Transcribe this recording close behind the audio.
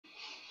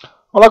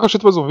Olá,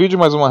 Conquista, mais um vídeo,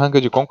 mais uma ranca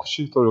de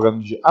Conquista. Estou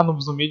jogando de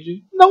Anubis no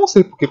mid. Não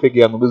sei porque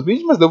peguei Anubis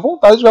mid, mas deu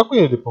vontade de jogar com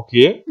ele,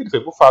 porque ele foi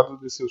bufado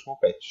desse último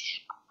patch.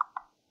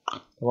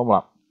 Então vamos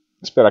lá.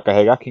 Esperar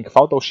carregar. Quem que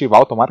falta é o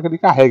Chival. Tomara que ele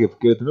carregue,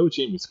 porque ele é do meu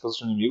time. Se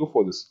fosse o inimigo,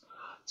 foda-se.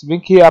 Se bem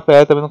que a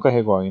PE também não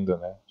carregou ainda,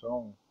 né?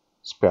 Então,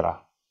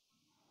 esperar.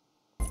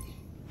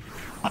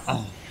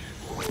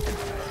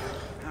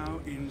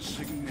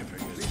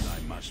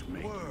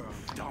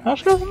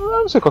 Acho que eu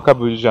não sei qual é a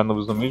build de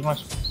Anubis no mid,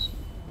 mas...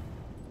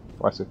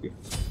 Olha isso aqui.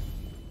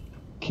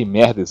 Que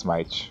merda,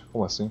 Smite.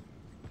 Como assim?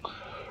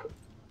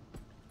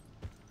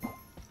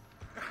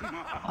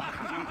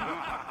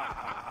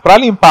 Pra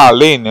limpar a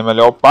lane é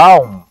melhor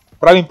upar 1.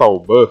 Pra limpar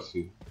o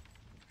buff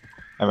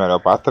é melhor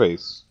upar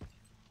 3.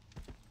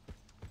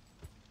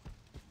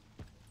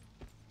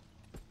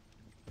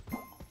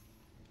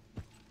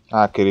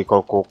 Ah, que ele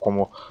colocou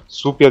como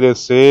sup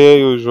ADC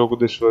e o jogo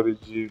deixou ele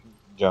de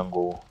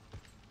jungle.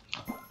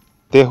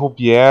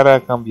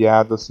 Terrubiera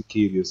cambiado se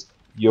queres.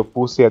 E eu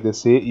puse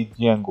ADC e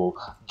jungle.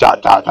 Já.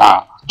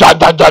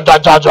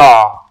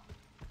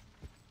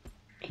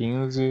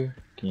 15.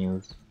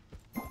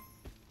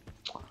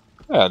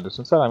 É,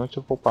 sinceramente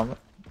eu vou upar meu...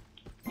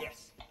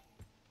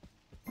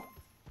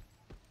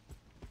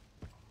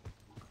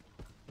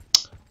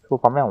 Vou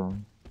upar minha 1.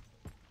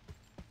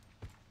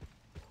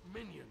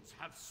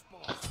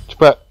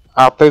 Tipo,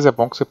 a 3 é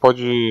bom que você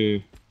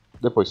pode...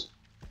 Depois.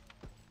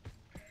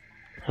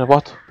 Fecha a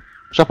porta.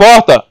 Fecha a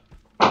porta!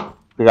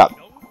 Obrigado.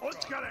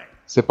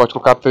 Você pode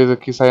colocar a 3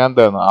 aqui e sair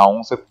andando. A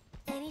 1 você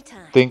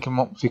tem que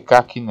ficar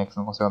aqui, né? Que você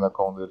não consegue andar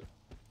com a 1 dele.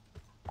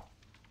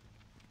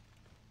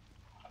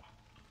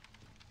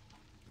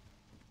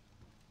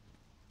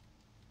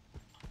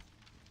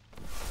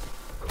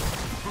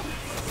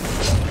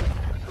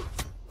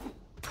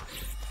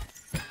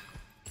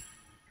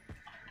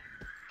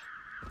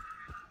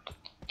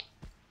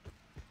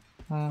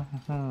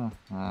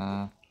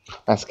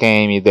 Mas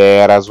quem me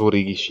dera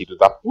Zurig, filho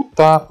da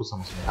puta,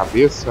 pulsamos minha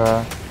cabeça.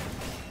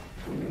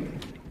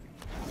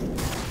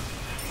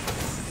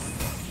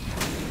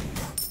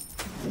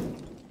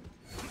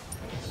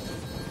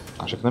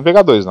 Acho que não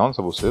pegar 2 não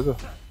nessa buceta.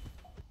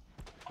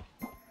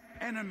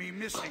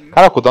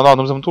 Cara, o cooldown do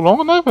Anubis é muito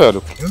longo, né,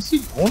 velho? 15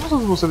 segundos essa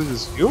buceta de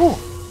skill?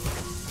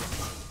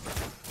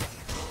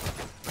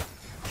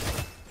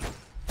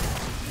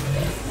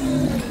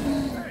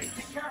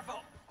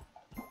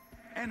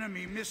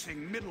 Enemy missing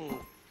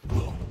middle.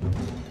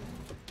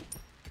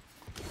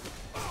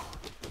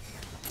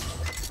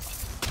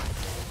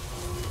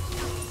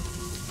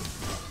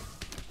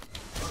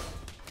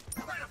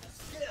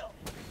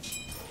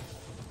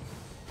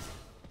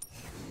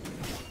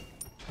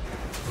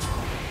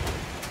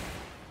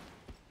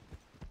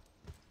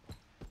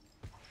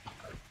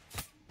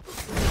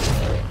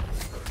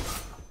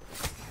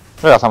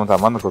 Vou gastar muita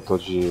mana que eu tô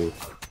de...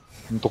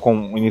 Não tô com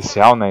um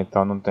inicial, né?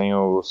 Então não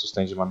tenho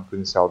sustento de mana que o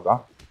inicial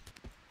dá.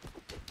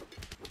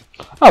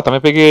 Ah,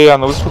 também peguei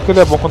Anubis porque ele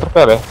é bom contra o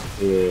Pelé.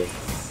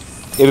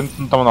 Ele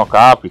não toma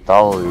no-cap e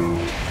tal. E...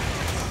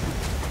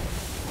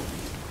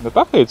 Ainda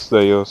tá feito isso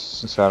daí, eu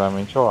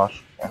sinceramente eu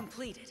acho. É.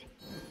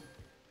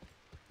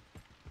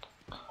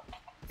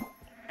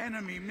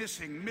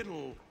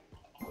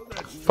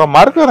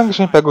 Tomara que o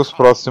Orangutan pega os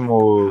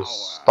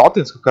próximos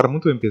totens, que eu quero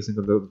muito o MP5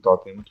 do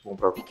totem, é muito bom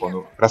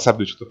pra essa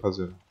build que eu tô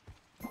fazendo.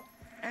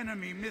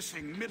 Enemy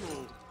missing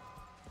middle.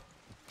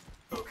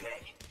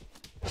 Okay.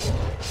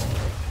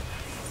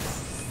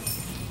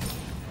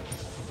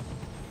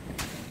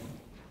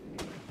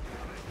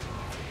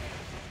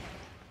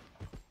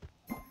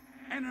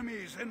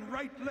 Enemies in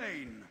right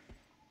lane.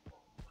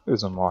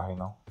 Eles não morrem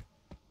não.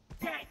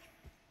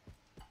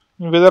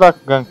 Em vez dela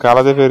gankar,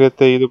 ela deveria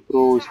ter ido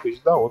pro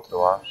speed da outra,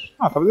 eu acho.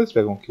 Ah, talvez eles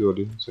pegam um kill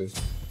ali, não sei.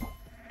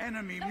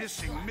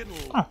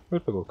 Ah,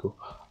 ele pegou o kill.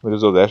 Ele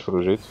usou dash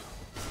pelo jeito.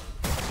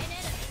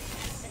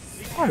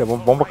 Ah, ele é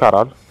bom pra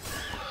caralho.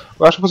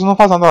 Eu acho que você não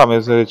faz nada lá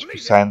mesmo, ele tipo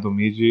saindo do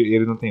mid e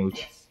ele não tem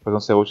ult.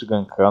 Fazendo seu ult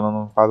gankando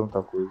não faz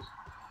muita coisa.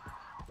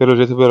 Pelo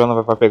jeito o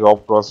Verano vai pegar o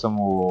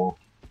próximo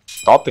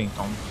totem,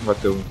 então não vai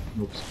ter um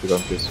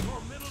pegando esse.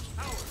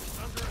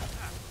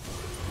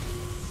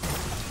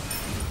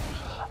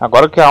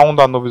 Agora que a 1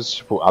 da Anubis,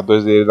 tipo, a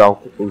 2 dele dá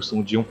o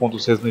stun de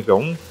 1.6 no nível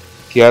 1,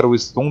 que era o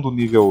stun do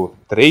nível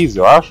 3,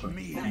 eu acho.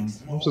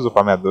 Não preciso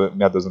upar minha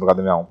 2 no lugar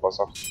da minha 1,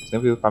 posso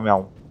sempre upar minha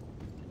 1.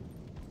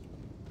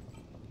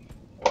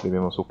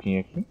 Beber meu suquinho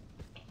aqui.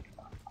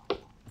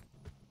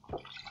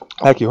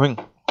 É, que ruim.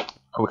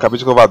 Eu acabei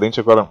de escovar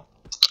dente agora.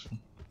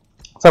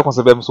 Sabe quando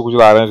você bebe um suco de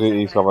laranja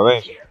e escova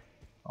dente?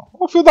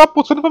 Ô filho da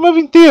puta, foi pra minha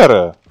vida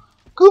inteira!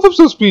 Por que não foi pro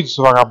seu speed,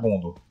 seu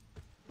vagabundo?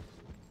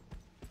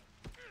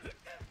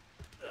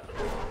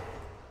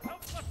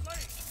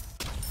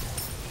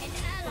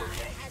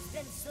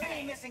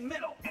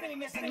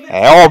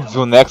 É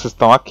óbvio, né, que vocês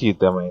estão aqui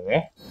também,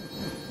 né?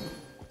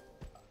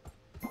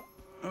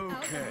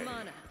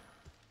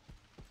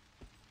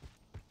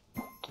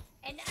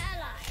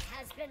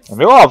 É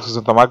meio óbvio que vocês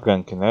vão tomar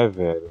gank, né,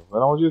 velho?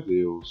 Pelo amor de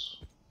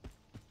Deus.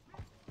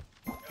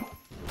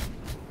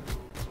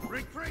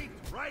 Retreat,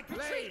 right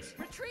lane.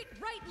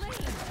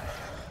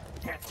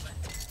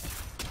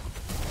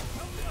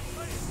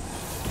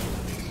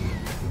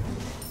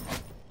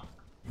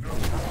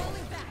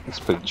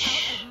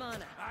 Split.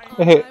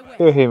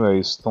 Eu errei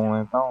meu stun,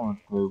 né? Então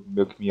eu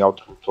meio que me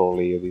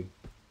auto-trolei ali.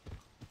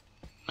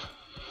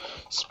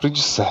 Split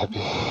serve.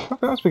 Eu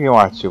apenas peguei um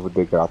ativo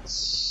de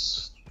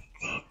grátis.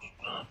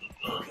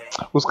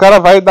 Os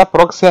caras vão dar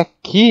proxy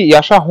aqui e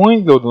acham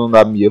ruim do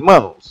da Mia.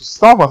 Mano, se vocês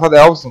estão avançados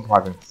é óbvio que vocês não estão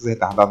pagando. Vocês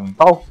retardados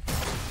mental?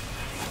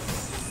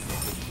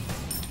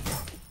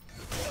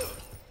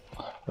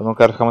 Eu não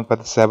quero ficar muito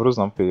perto de Cerberus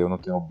não, porque eu não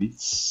tenho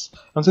beats. Eu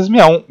não sei se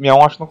minha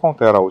 1 acho que não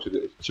contera a ult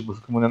dele. Tipo, eu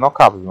fico imunendo ao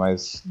cabo,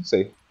 mas não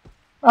sei.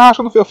 Ah,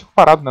 acho que eu fico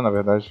parado, né, na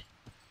verdade.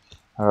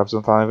 Agora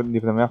precisa estar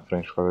livre na minha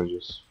frente por causa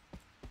disso.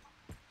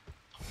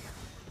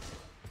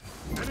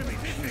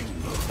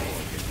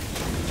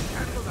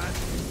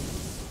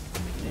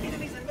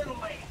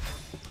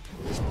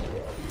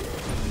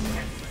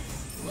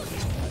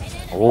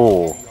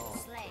 Oh!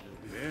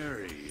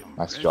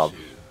 Nice job.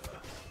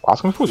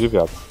 Quase que me fudi,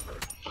 viado.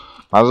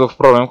 Mas o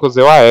problema é que eu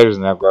usei o Aegis,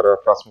 né? Agora é o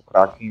próximo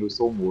Kraken e eu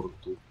sou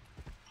morto.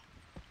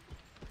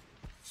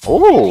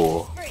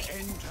 Oh!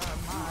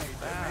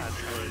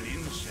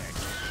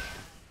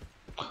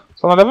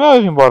 Só não leva meu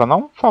Eve embora,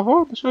 não? Por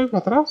favor, deixa eu ir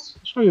pra trás.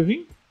 Deixa eu ir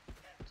vir.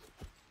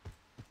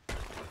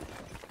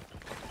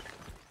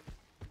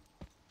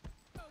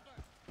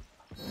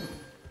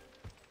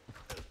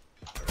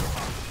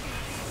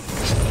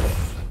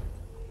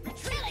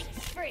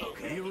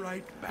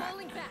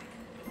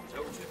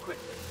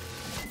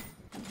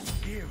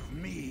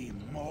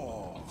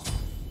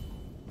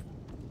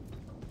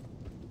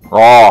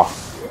 Ó!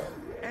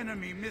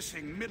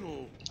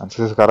 Antes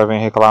que esse cara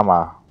venha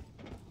reclamar.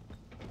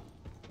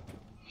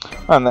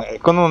 Mano,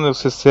 quando o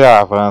CC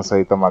avança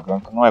e toma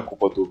gank, não é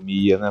culpa do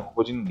Mia, não é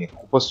culpa de ninguém, é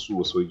culpa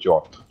sua, seu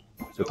idiota.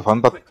 Eu tô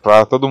falando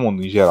pra todo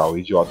mundo em geral,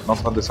 idiota, não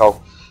só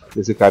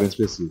desse cara em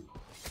específico.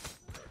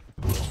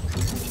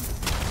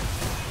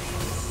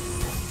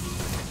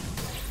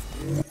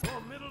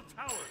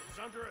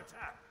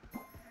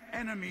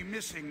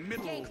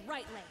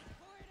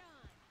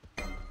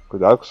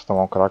 Cuidado que você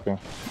tomar um Kraken.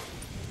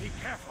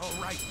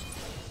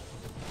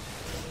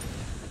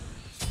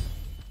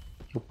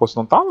 O posto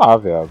não tá lá,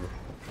 velho.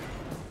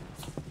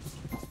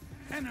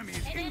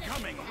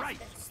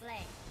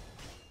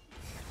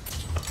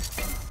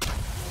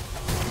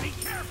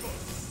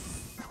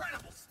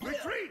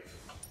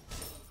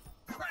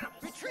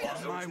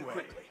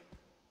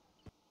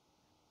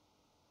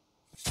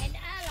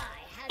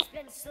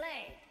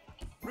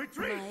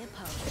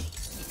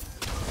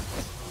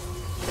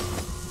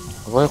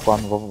 Eu vou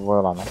recuar, não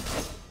vou lá não.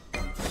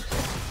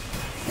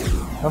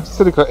 Eu não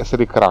sei se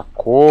ele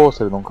cracou,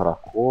 se ele não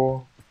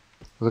cracou.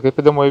 Mas eu queria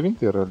perder uma wave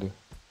inteira ali.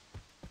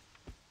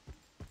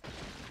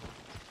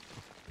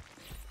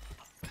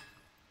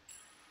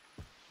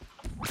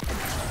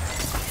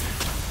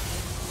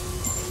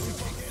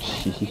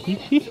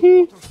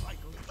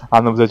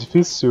 Anubis é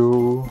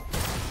difícil.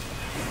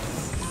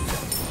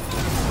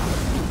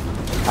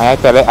 Ai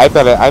Pelé, ai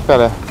Pelé, ai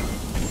Pelé.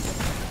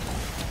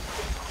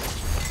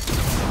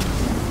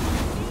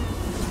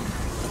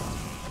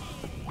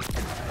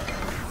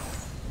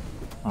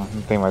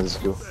 Não tem mais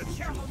skill.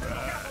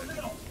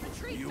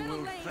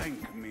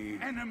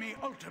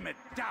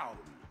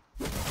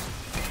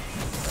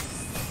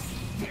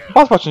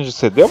 Posso botinho de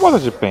CD ou bota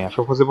de pen? Acho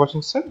que eu vou fazer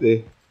botinho de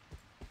CD.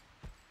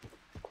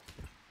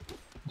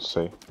 Não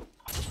sei.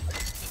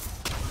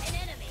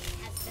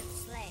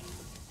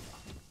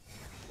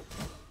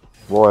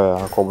 Boa,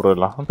 ela cobrou ele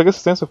lá. Não peguei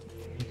assistência,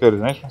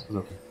 infelizmente, mas fazer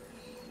o quê?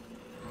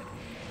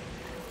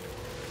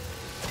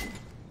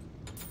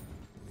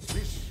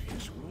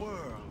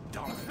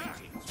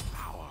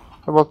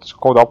 Eu vou te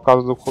coldar por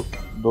causa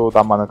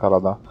da mana que ela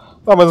dá.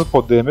 Dá o mesmo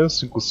poder, mesmo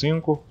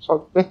 5-5. Só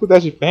perco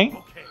 10 de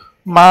pen.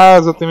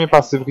 Mas eu tenho minha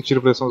passiva que tira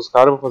a pressão dos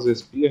caras. Eu vou fazer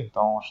Spear,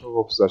 então acho que não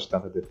vou precisar de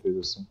tanta defesa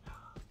assim.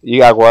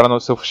 E agora,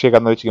 se eu chegar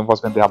na late game, eu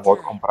posso vender a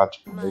bota e comprar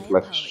tipo meio que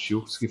Left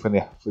Steal. Isso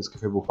que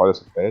foi buffado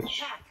essa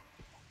patch.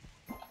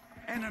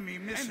 Enemy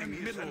missing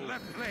middle and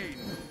left lane.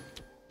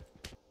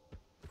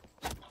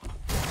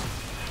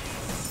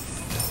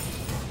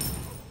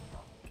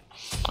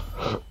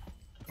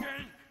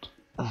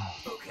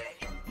 Okay,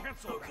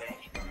 cancel. Okay.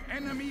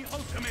 Enemy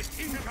ultimate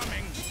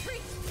incoming.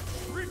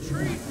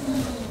 Retreat.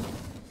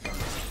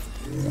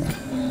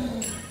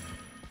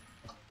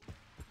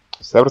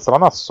 Cerberus tá lá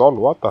na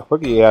solo, what the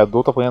fuck? E a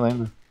Dou tá apanhando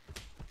ainda.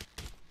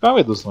 Calma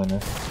aí, Dulce, né?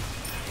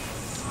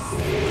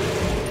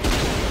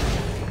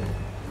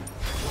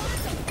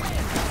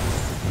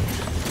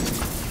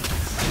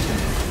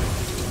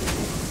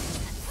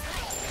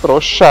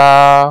 Trouxa!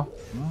 Ah,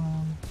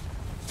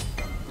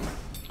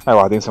 eu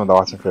guardei em cima da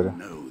horta sem querer.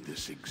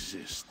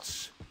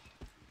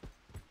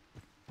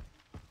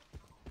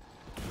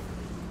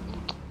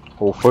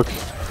 Oh fuck.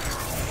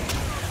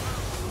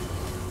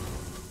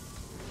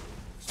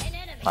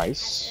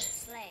 Nice.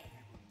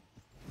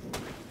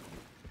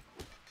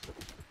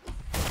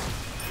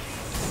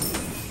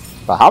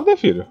 Tá rápido, hein,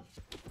 filho?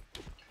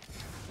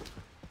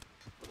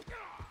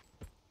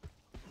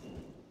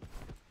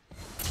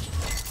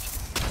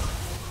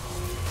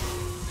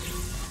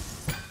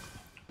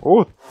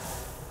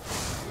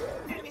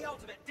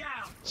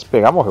 Se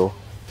pegar, morreu.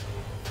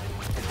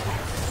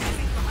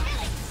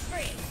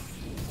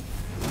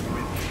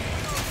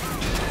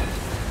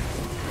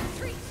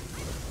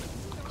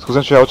 Se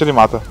o tiver ult, ele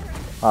mata.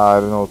 Ah,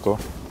 ele não ultou.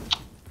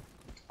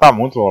 Tá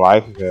muito low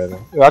life,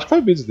 velho. Eu acho que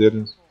foi beats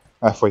dele.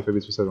 Ah, foi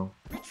beats pro C1.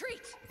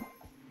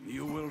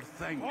 You will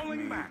thank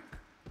me. Back.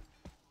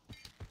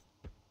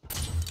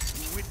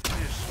 Witness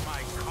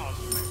my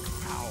cosmic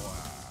power.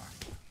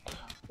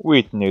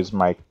 Witness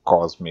my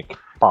cosmic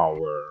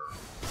power.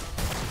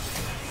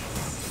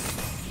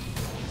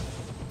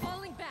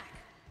 Falling back.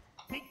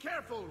 Be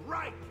careful,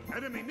 right?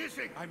 Enemy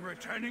missing. I'm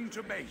returning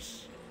to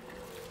base.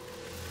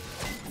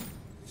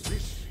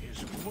 This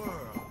is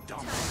world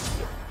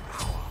dominant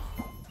power.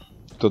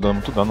 Tô dando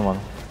muito dano,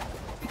 mano.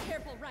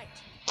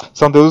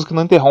 São deuses que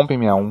não interrompem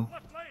minha 1.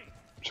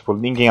 Tipo,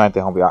 ninguém lá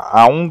interrompe.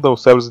 A 1 do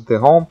Cérebros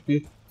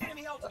interrompe.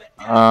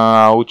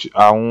 A ult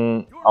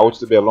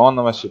do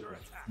Belona, mas tipo,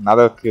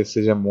 nada que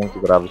seja muito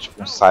grave,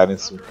 tipo um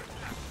Silence.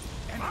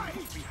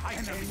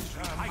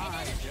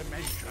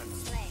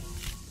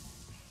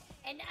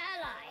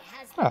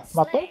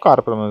 Matou um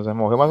cara pelo menos, né?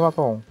 Morreu, mas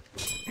matou um.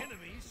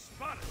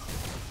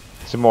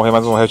 Se morrer,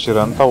 mas morrer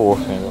atirando, tá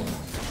worth ainda.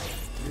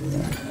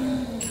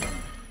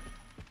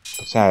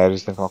 Tô sem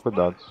aéreos, tem que tomar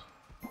cuidado.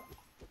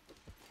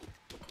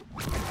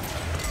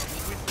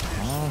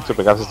 Se eu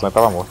pegasse esse stun, eu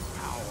tava morto.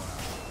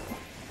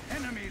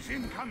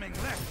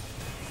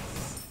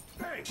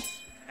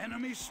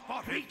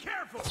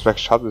 Você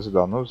chato desse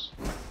Anubis?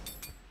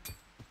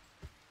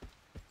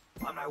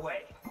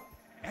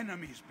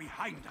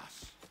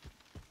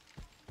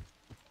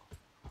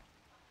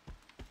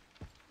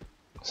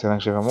 Será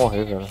que já vai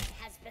morrer, velho?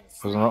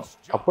 Não...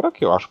 Tá por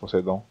aqui, eu acho,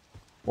 Poseidon.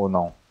 Ou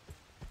não?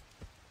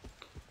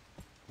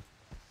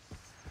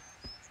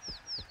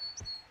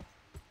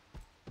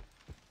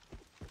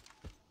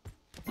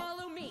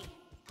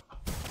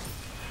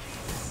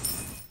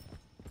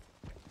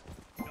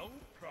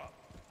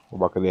 Vou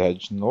botar aquele head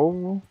de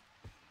novo.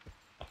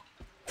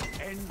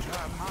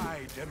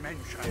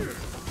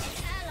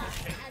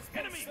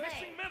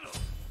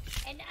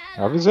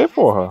 Eu avisei,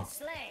 porra.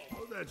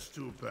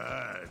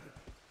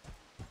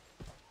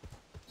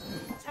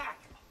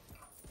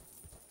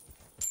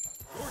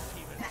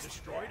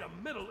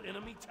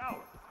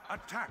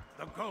 Attack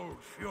the Gold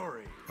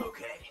Fury.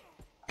 Okay.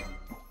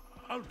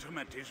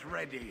 Ultimate is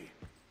ready.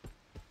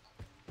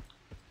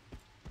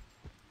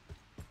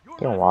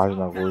 Tem um ar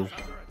na voz.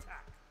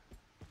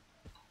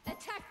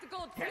 Attack the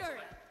Gold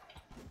Fury.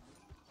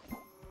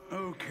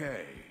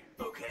 Okay.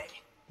 Okay.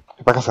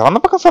 É pra cancelar? Não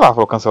é pra cancelar,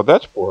 falou cancel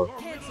that, porra.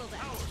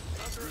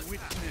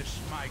 Witness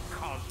my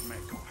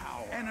cosmic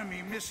power.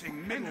 Enemy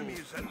missing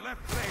enemies and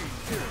left lane.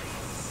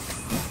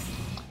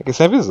 É que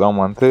sem visão,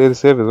 mano. Ele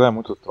sem visão é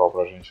muito troll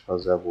pra gente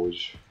fazer a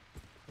build.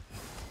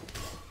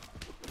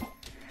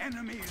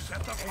 Enemies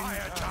at the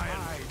fire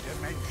giant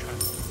dimension.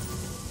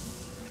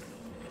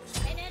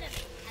 An enemy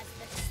has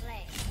been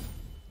slain.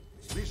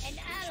 An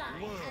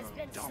ally has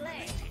been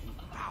slain.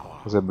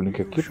 Vou fazer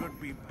blink aqui. Eu acho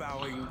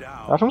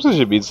que não precisa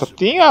de beat, só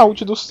tem a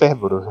ult do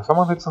Cerberus. É só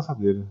manter a distância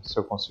dele, se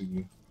eu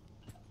conseguir.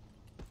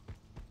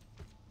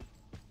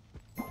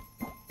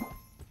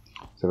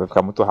 Você vai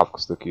ficar muito rápido com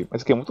isso daqui. Mas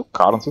isso aqui é muito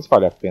caro, não sei se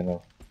vale a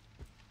pena.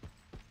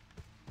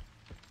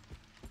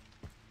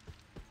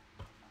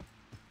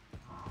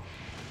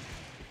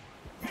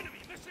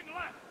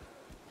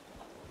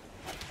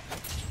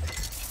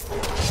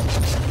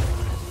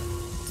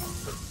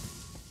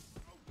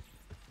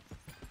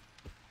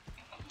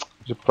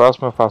 De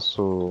próximo eu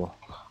faço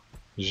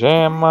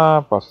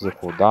gema, posso fazer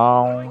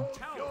cooldown.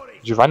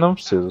 Divine não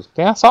preciso.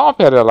 Tem só uma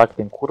pedra lá que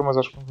tem cura, mas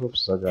acho que não vou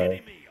precisar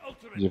de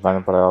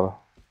Divine pra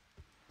ela.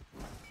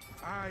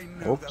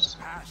 Ops.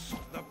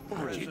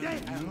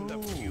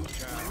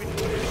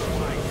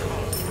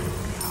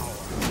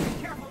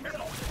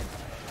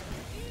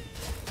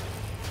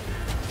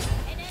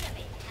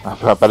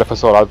 A pedra foi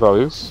solada pra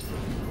isso.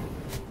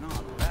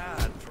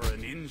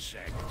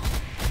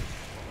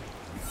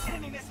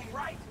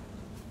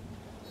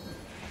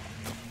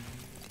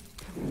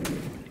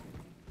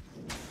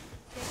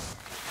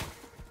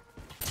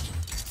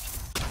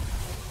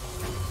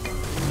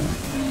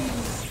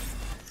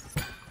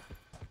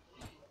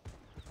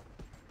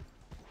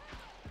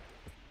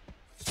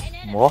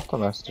 Morto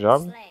nesse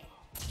job.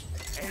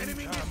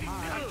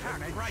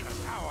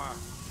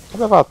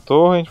 Vou levar a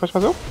torre, a gente pode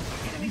fazer o...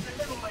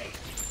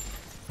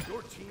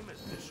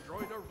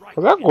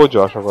 Fazer a gold,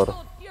 eu acho, agora.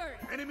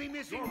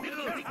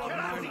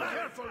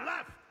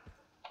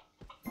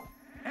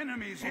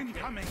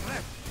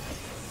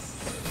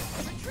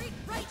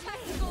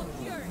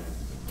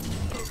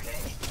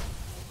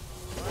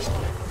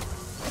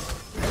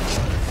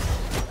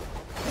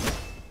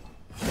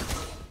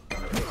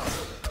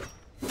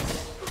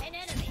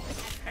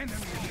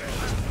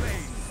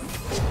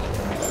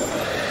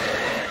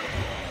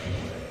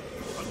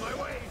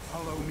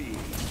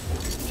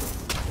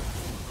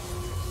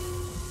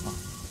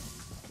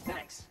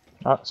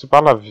 Ah, se pá,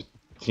 ela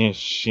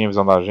tinha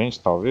visão da gente,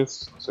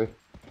 talvez, não sei.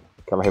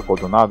 Que ela recuou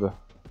do nada.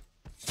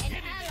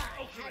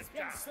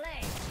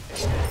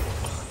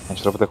 A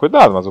gente deve ter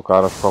cuidado, mas o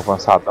cara ficou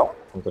avançadão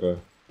contra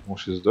um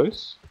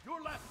x2.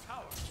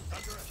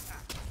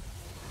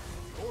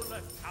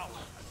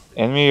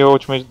 Enemy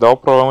Ultimate Down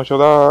provavelmente é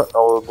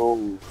o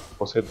do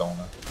Poseidon,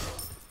 né?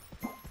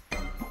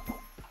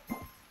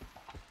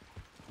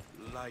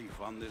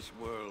 Life on this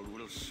world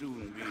will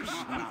soon be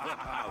snuffed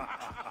out.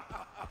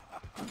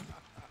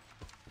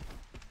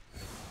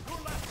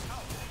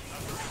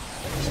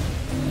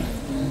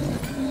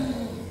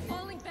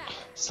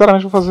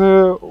 Sinceramente, vou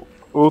fazer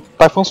o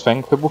Typhon's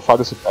Fang, que foi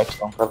bufado esse patch,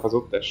 então quero fazer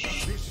o teste.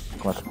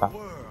 Como é que tá?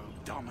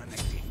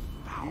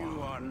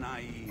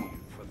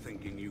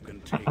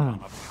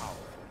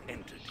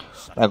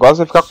 O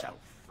negócio é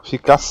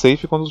ficar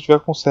safe quando tiver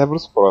com os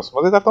cérebros próximos.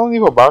 Mas ele tá tão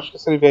nível baixo que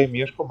se ele vier em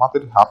mim, acho que eu mato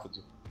ele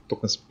rápido. Tô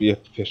com a spear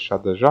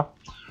fechada já.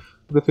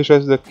 Vou fechar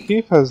isso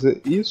daqui,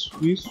 fazer isso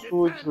de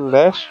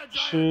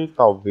leste,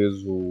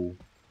 talvez o...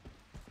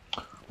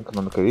 Como é que é o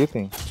nome daquele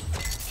item?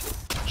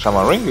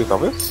 Chama Ring,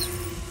 talvez?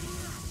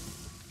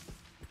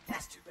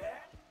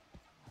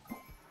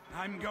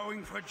 I'm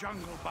going for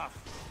jungle buff.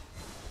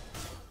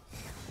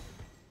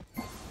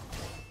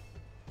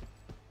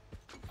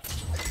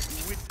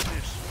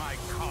 Witness my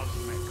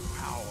cosmic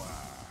power.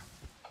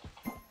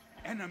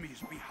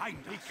 Enemies behind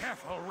us. Be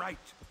careful, right?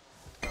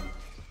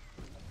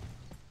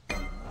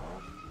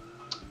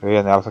 Eu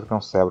ia nela, só que tem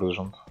um Cerberus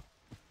junto.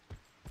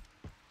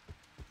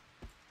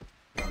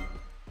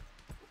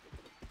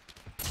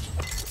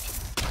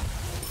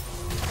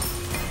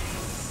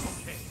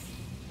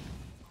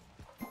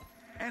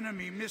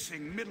 Enemy missing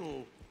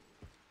middle.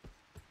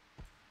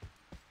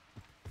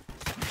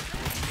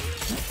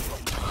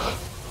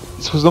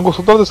 Se você não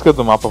gostou da esquerda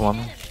do mapa,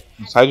 mano,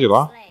 não sai de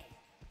lá.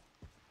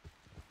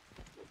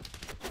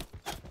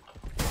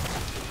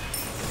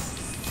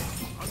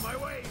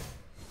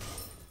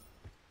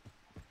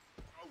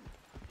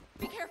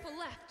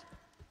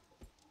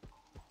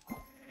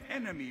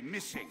 Enemy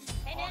missing.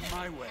 On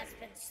my way.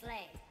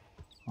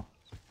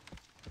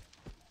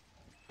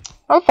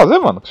 Nada pra fazer,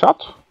 mano, que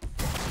chato.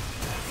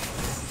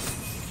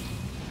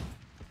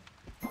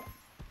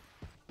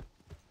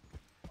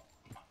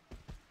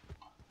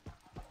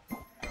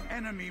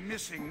 Enemy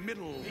missing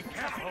middle. Be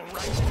careful,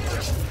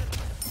 right?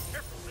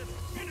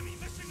 Enemy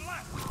missing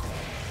left.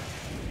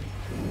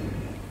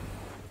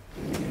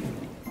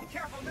 Be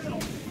careful middle.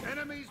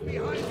 Enemies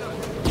behind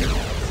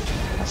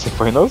us. Esse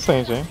foi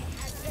inocente, hein?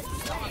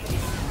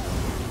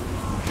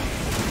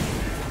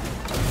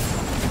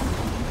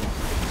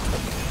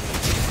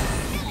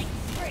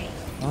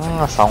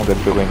 Essa um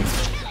dele pegou em mim.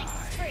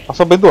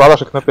 Passou bem do lado,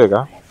 achei que não ia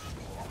pegar.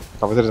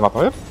 Talvez eles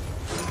matam ele?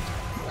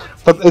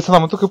 Esse tá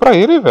muito kill pra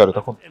ele, velho.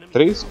 Tá com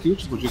 3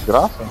 kills tipo, de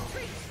graça.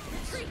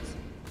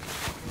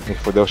 Me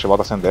fodeu, o Cheval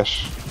tá sem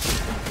dash.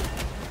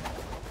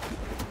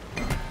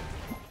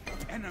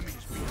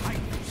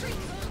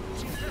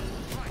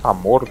 Tá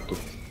morto.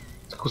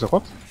 Você custa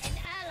quanto?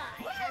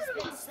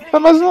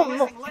 Mas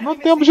não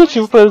tem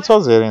objetivo pra eles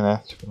fazerem,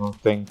 né? Tipo, não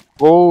tem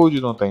gold,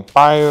 não tem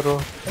pyro.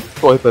 Tem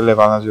torre pra ele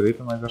levar na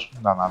direita, mas acho que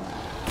não dá nada.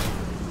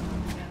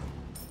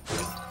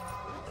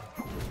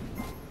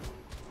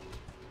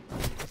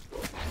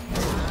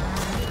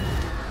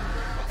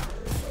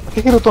 Por que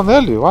ele lutou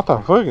nele? What the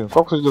fuck?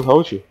 Qual que você deu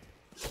ult?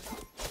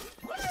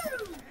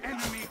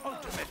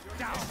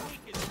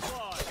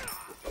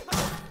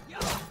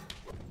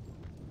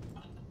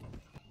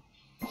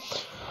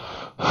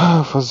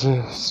 Vou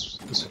fazer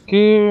isso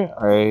aqui,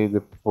 aí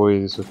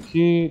depois isso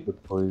aqui,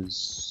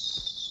 depois...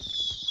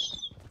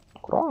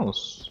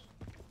 Cronos?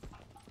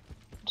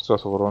 Não sei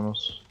se é o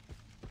Cronos.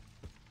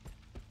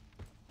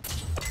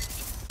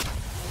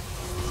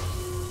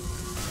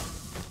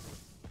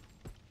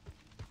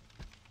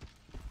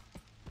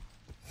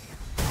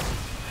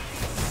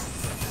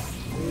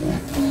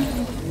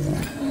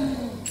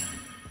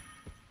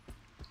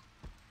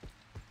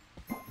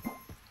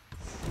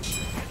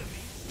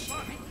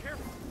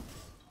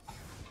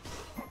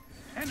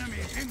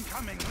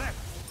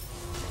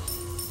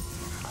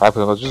 Caralho,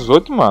 pegou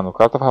 18, mano. O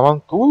cara tá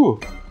farmando tudo.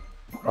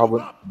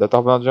 Deve estar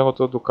roubando a jungle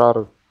todo do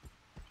cara.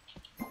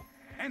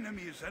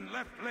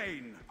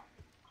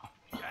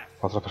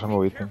 Posso fechar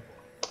meu item.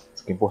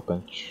 Isso aqui é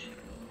importante.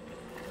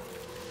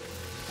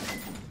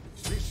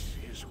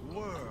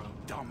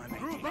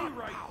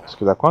 Isso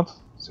aqui dá quanto?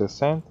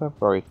 60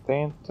 para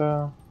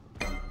 80.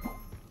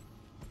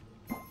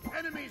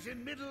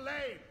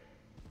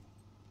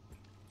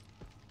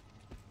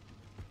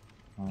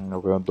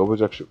 Eu ganhei o dobro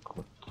de action.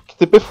 Que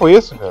TP foi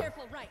esse, velho?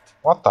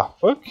 What the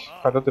fuck?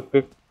 Cadê o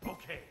TP?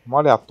 Um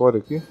aleatório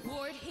aqui.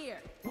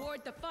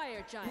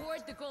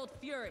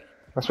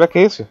 Mas spec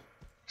é esse?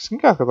 Que skin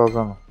que eu tava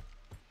usando?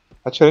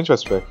 Tá diferente o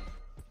spec.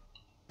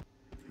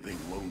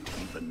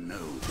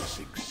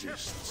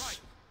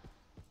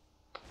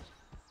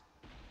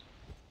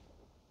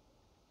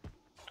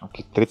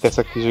 Que treta é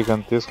essa aqui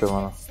gigantesca,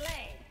 mano.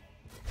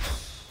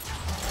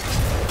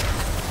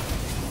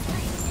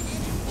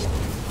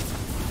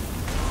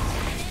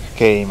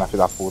 Queima, filho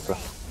da puta.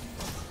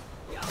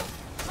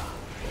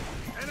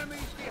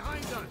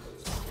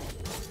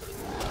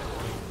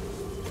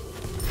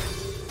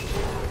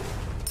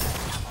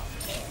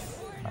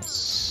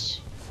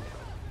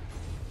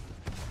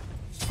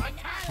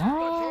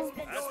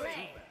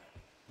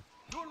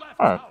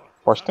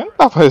 Pode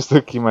tentar fazer isso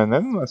aqui, mas né?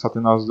 Não é só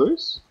treinar os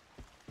dois.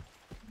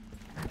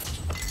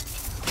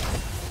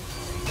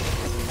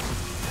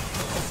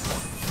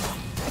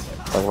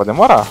 Só que vai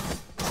demorar.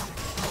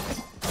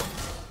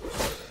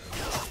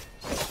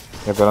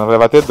 E agora vai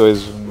bater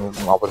dois no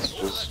mal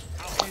preciso.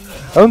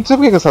 Eu não sei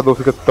porque essa dor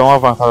fica tão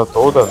avançada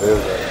toda vez,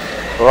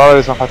 velho. Toda hora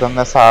eles estão fazendo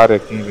nessa área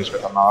aqui em vez de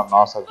ficar na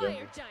nossa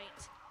jungle.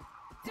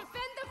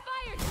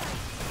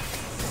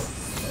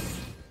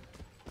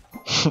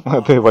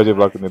 Eu tenho body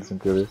block nele sem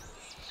querer.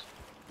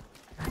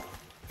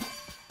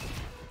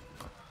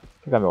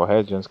 Vou pegar meu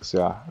head antes que você.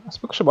 Se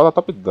bem que o Shibata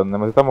tá top dano, né?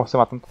 Mas ele tá se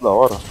matando toda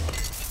hora.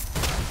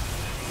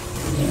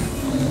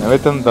 Ele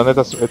tá dando,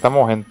 ele tá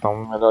morrendo,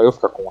 então melhor eu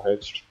ficar com o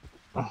head.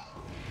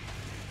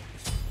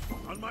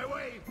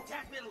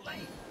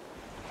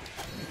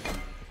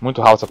 Muito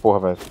ralo essa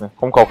porra, velho.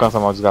 Como que alcança a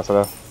maior desgraça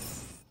dela?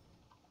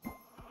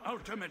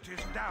 Ultimate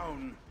is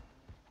down.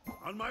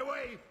 On my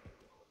way.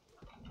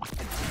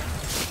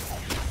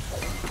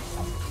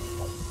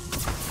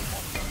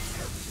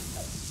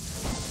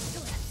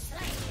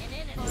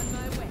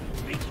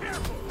 Be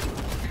careful.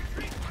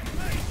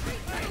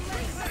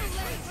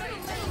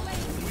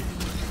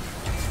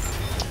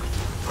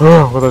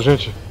 Quanta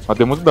gente.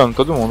 Matei muito dano,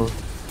 todo mundo.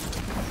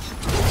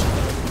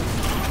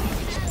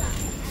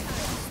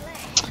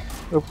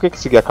 Eu por que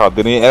segui aquela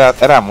dele?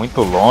 Era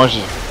muito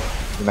longe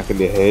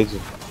naquele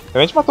raid. A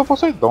gente matou o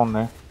Poseidon,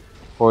 né?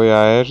 Foi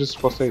a Aegis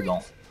Poseidon.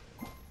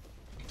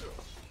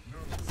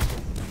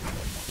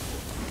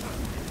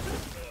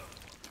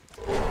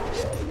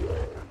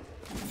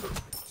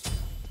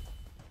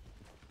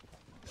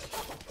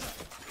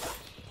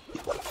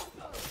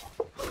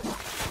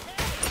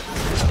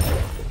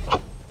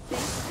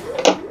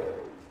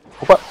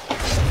 Opa!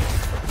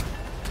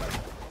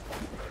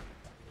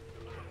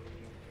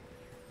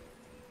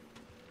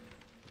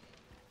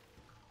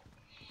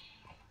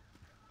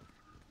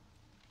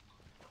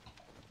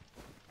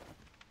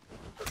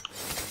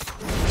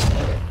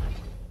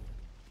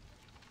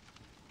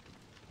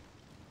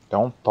 Tem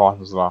um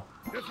Tornos lá.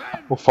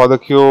 O foda é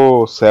que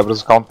o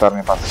Cerberus counteram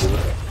minha passiva.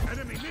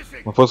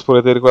 Se não fosse por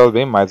ele, teria igualado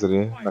bem mais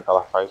ali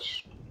naquela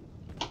fight.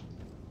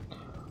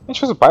 A gente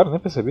fez o pyro, nem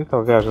percebi,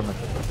 tava viajando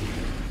aqui.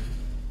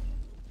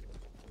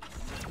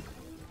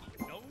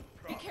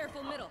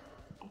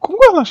 Como o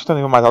Garlanche tá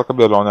nível mais alto que a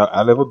Belona?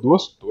 Ela levou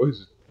 2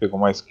 torres, pegou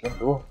mais que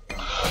um.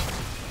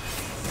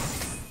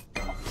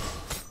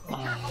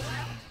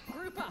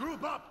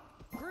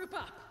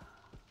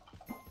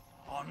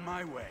 On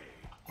my way.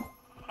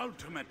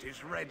 Ultimate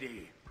is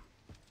ready.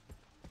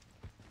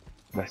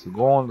 10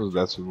 segundos,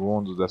 10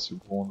 segundos, 10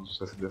 segundos,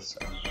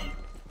 17.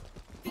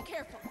 Be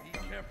careful. Be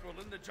careful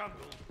in the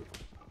jungle.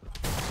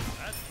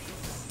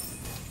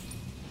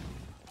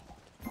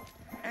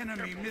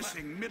 Enemy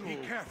missing middle. Be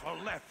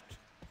careful left.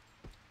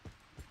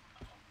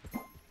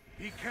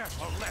 Be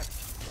careful left.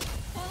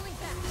 Falling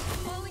back.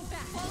 Falling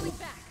back. Falling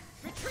back.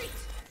 Retreat.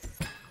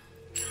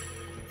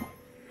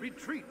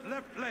 Retreat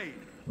left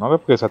lane. Não vai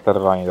porque esse até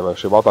vai ainda, vai. O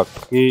Shibal tá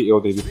aqui,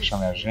 eu devo fechar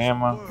minha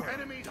gema.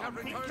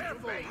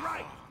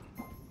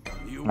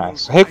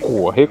 Nice.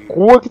 Recua,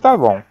 recua que tá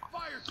bom.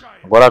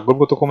 Agora a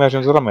grupo eu tô com minha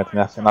gema de isolamento.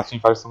 Minha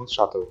teamfight está muito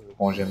chata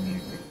com o geminho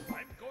aqui.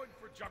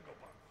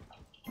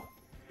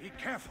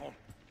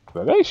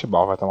 Pega aí,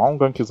 Shibal, vai tomar um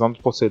gankzão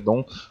de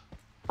Poseidon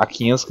a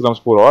 500 km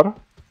por hora.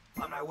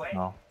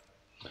 Não.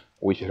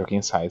 Witcher aqui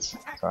em size.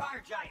 Tá.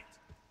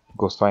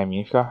 Gostou em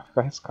mim, fica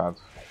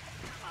arriscado.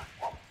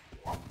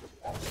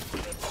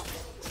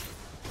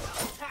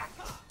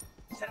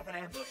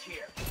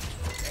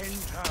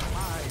 Enter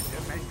my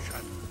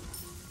dimension.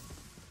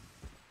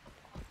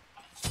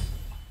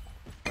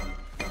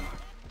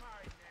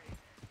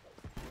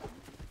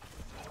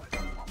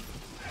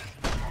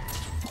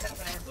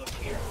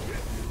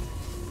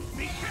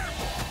 Be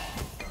careful.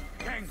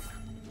 Gank.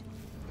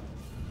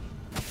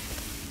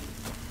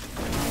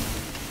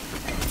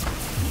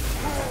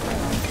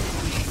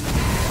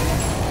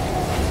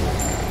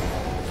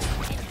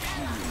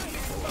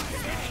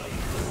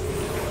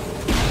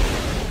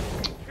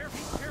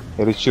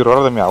 Ele tirou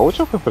ela da minha ult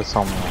ou foi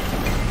impressão minha?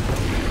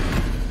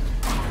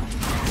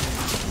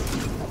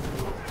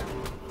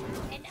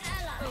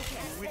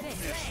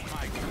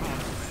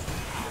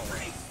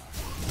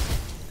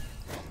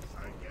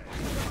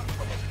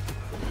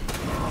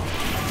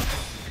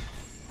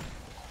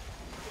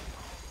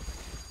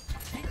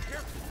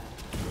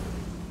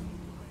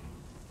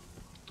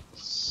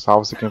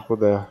 Salve-se quem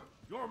puder.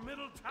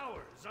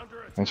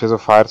 A gente fez o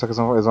fire, só que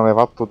eles vão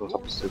levar tudo, não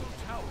é possível.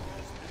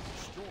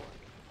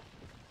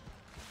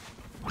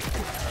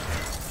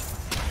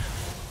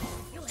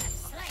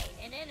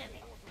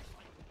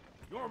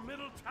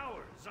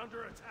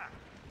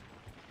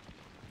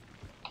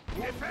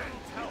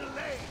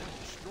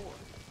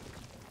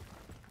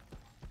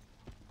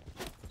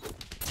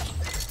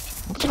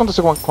 O que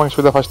aconteceu com a gente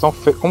fez a faixa tão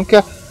feia? Como que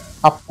é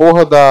a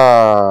porra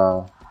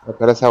da...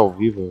 Parece ao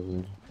vivo,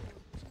 velho.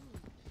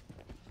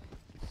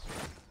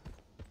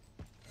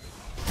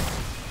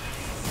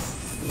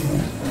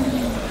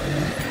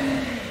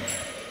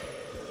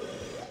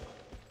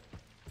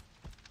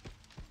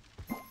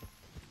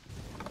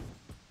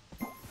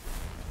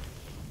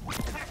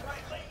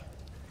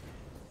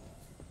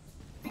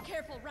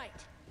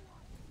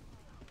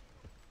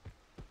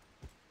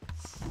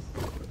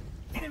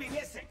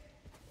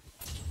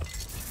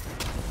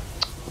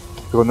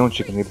 Pegou nenhum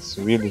tique neles,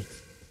 really?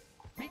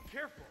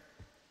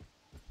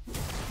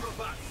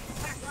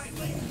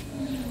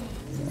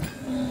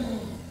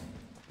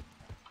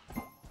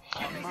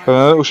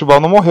 O Shibal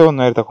não morreu,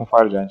 né? Ele tá com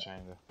Fire Giant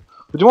ainda.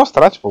 Podia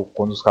mostrar, tipo,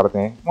 quando os caras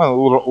tem. Mano,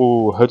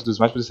 o HUD do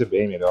Smite podia ser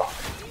bem melhor.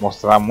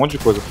 Mostrar um monte de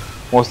coisa.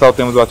 Mostrar o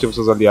tempo do ativo dos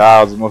seus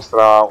aliados,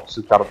 mostrar se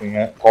o cara tem.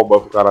 Qual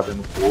buff o cara tem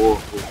no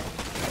corpo.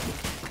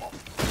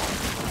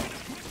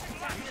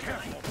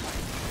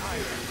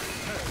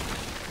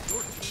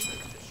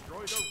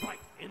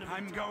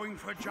 I'm going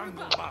for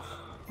jungle buff.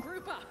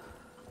 Group up.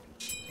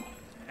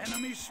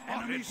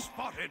 Enemy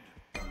spotted.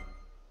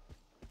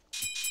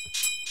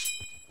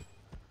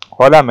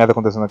 Olha a merda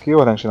acontecendo aqui, o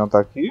Orlando não tá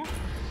aqui.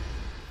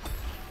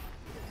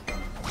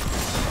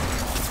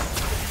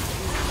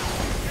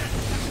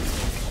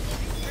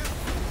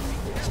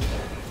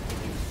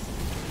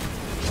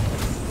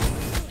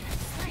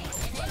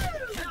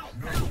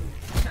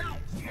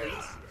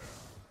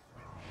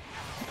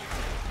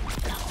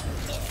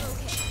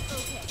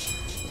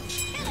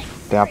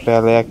 Tem a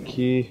Pelé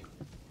aqui.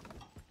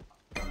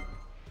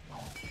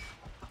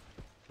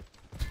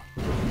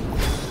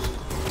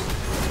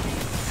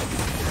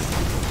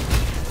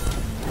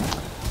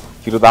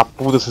 Filho da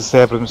puta, esse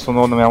Cerberus me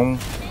stunou no 61.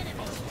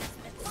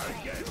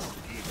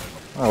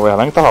 Ah, o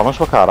Erlang tava longe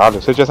pra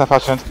caralho. Se eu tivesse a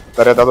faixa antes,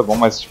 teria dado bom,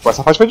 mas tipo,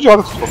 essa faixa foi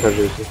idiota de qualquer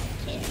jeito.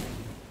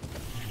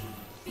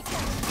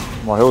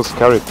 Morreu os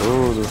carry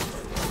tudo.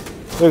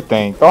 Ele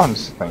tem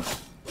Tornes? Tem.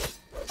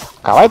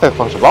 Caralho, tá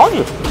forte bound?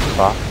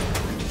 Tá.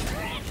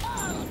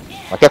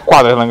 Aqui é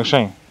quadro, Erlang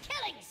Shen.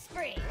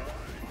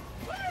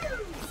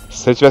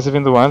 Se ele tivesse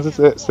vindo antes,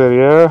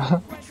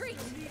 seria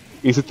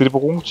esse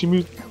triplo com um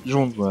time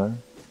junto, né?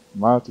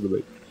 Mas tudo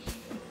bem.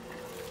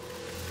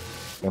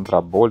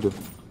 Entra bolha.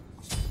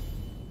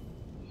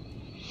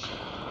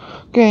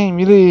 Quem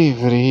me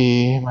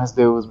livre, mas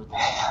Deus me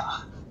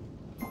tenha.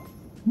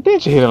 Não tem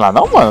anti-healing lá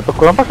não, mano. Eu tô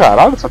curando pra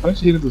caralho, só tem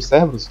anti-healing dos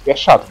Cerberus, que é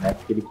chato, né?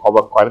 Porque ele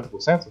rouba 40%,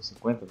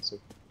 50%, não sei.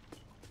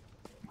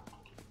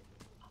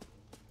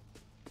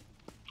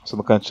 Só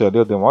no cantinho ali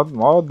eu dei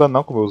mó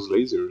danão com meus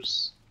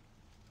lasers.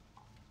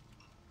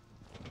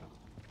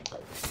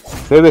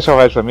 Se ele deixar o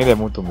Red pra mim, ele é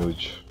muito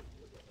humilde.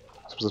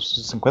 Só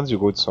preciso de 50 de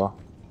gold só.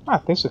 Ah,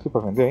 tem isso aqui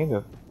pra vender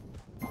ainda?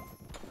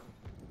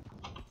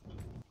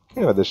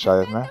 Quem vai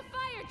deixar, né?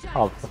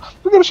 Ah,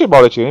 porque eu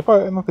Shibal aqui,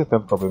 não tem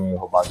tanto problema em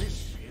roubar.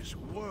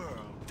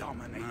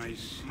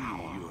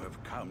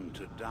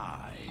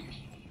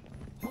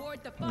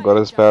 Agora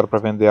eu espero pra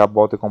vender a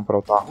bota e comprar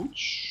o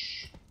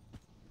Tarut.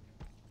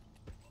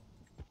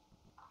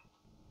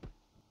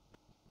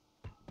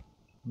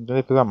 Não tem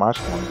defesa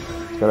mágica, mano.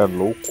 Esse cara é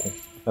louco.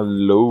 É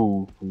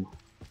louco.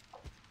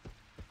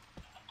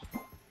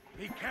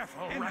 Be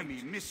careful,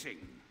 enemy missing.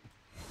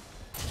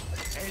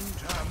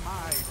 Enter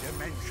my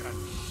dimension.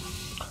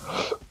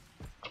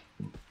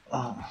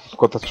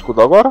 Quanto de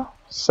escudo agora?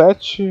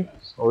 7,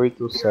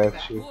 8,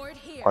 7,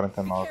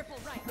 49.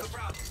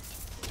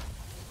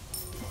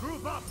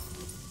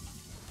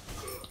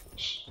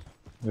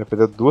 Já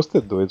perderam 2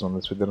 T2, mano.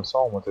 Eles perderam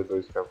só uma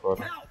T2 até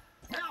agora.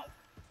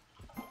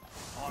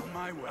 On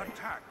my way.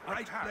 Attack,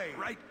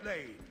 right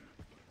lane.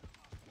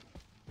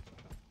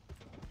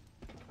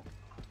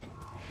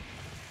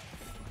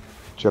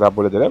 Tirar a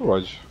bolha dele é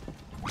God.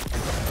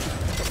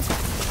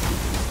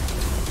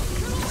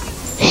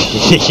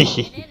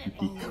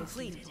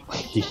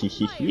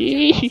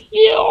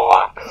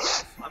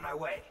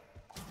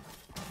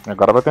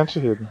 Agora vai ter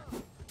anti-healing.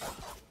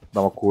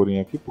 Dá uma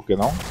curinha aqui, por que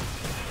não?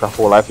 Ficar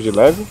full life de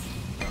leve.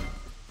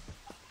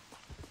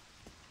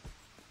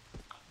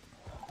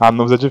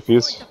 Anubis é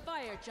difícil.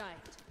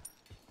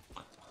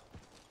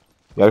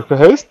 E ela fica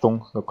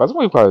Hailstone. Eu quase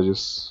morri por causa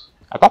disso.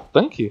 Ela tá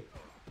tanque.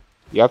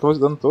 E ela tava se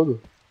dando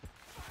todo.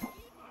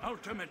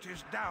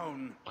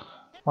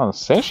 Mano,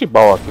 sem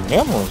Shibal aqui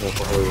mesmo? Já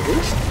correu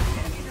isso?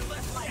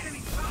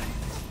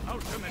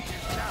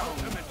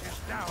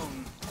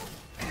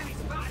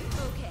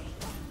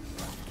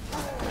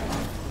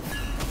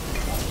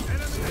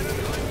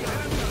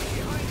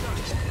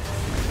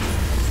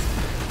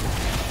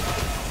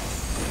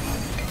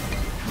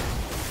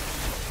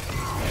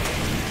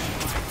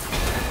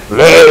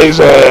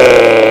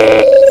 Laser!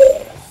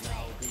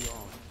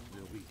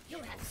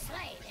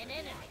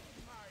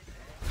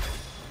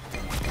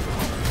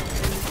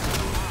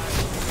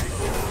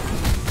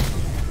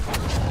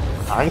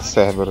 Ai,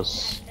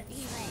 Cerberus.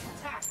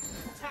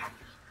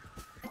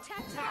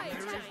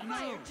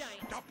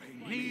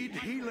 Need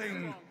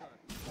healing.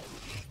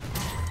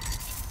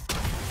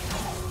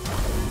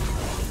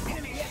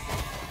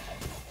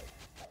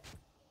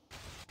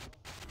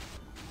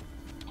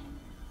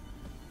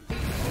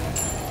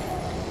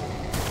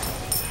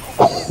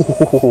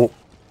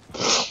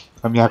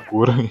 A minha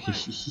cura.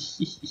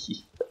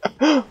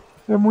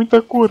 É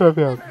muita cura,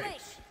 velho.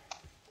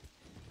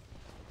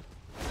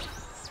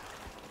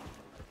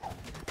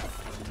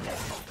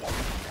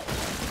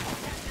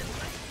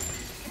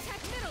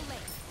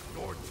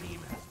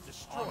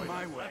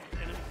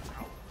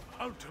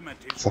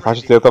 Essa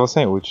faixa inteira tava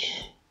sem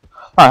ult.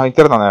 Ah,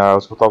 inteira não, né? Ela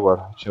escutou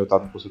agora. Eu tinha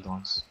ultado no Poseidon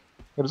antes.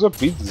 Ele usou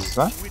vezes,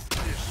 né?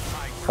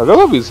 Cadê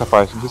o vezes essa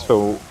parte? Não sei se foi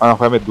o... Ah, não,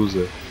 foi a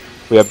Medusa.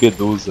 Foi a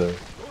Bedusa.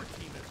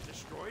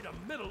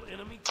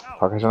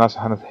 Fala que já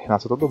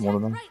renasceu todo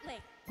mundo, né?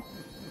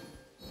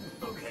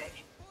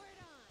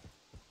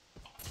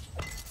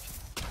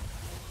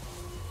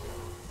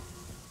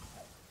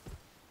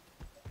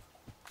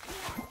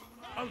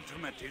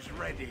 Ultimate is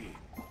ready.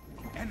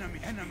 Enemy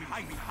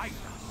hide.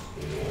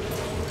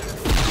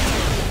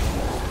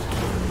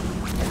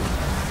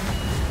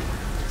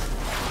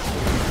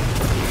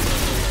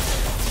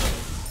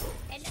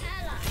 An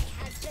ally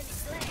has been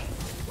slain.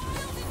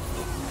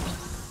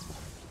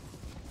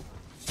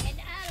 An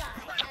ally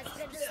has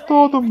been slain.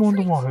 Todo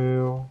mundo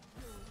morreu.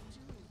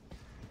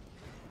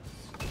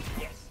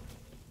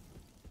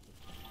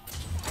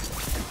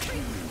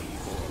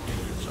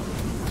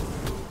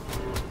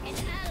 An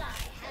ally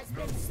has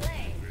been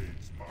slain.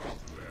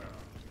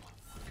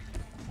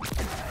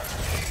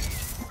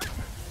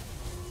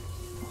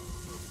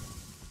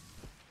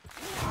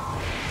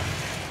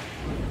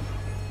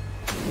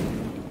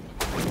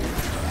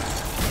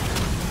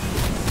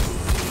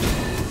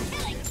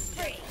 Killing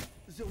spree.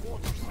 The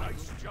water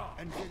nice job.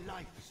 And the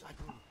life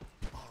cycle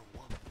are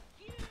one.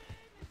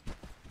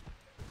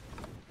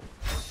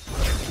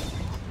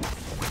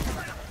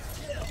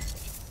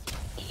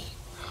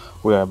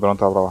 Ui, a Bron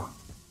tá pra lá.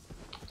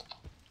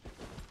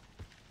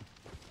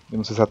 Eu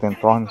não sei se ela tem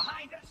tornos.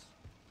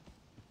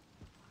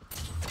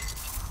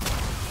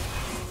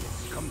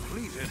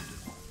 Completed.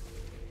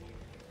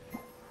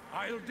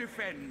 I'll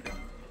defend.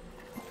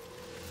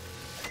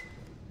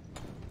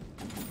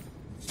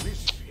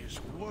 This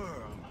is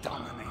world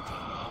dominating.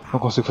 Não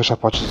consigo fechar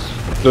pote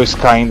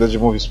 2k ainda de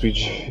move speed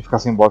e ficar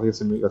sem bota ia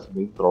ser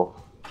meio troll.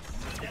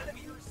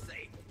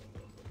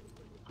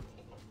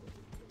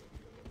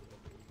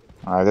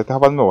 Ah, ele deve ter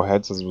roubado meu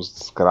head, essas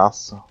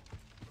desgraças.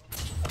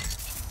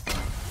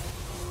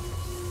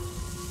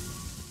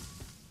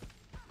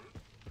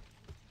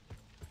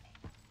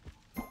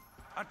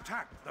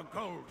 Attack the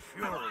Gold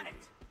Fury.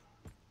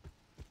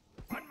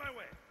 On my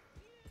way.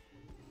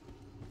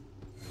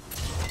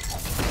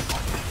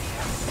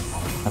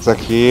 Essa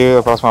aqui,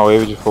 a próxima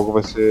wave de fogo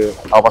vai ser...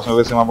 A próxima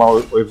vai ser uma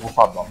wave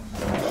bufadona.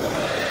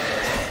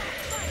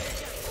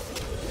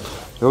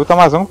 O jogo tá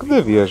mais longo que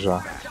devia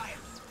já.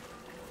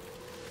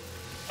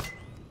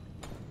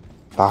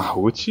 Tá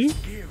root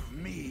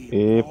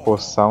e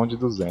poção de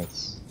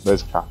 200.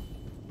 2k.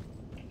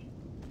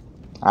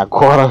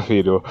 Agora,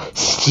 filho,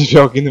 se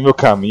tiver alguém no meu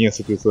caminho,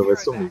 essa pessoa vai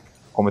sumir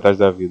com metade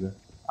da vida.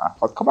 Ah,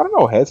 pode acabar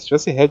meu head. Se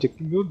tivesse head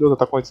aqui, meu Deus, eu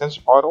tá com 800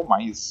 de power ou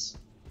mais.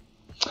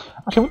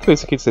 Achei muito feio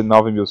isso aqui de ser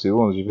 9 mil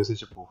segundos, devia ser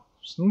tipo...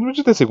 Não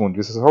devia ter segundo,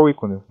 devia ser só o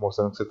ícone,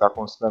 mostrando que você tá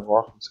com esse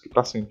negócio disso aqui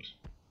pra sempre.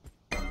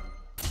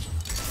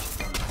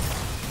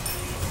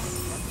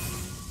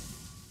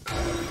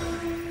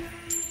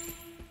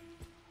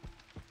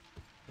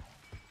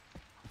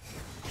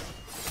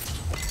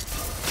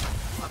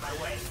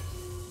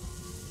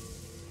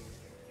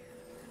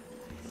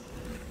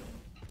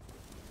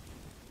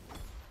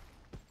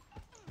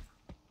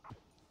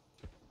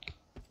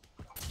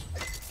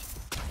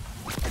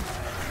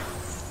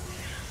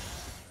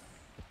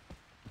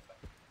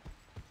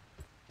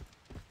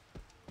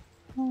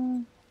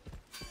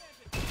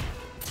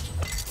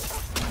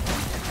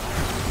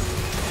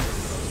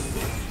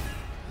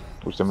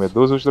 Ult da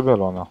Medusa e ult da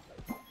Belona.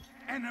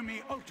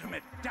 Enemy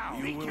ultimate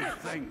down. You will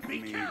thank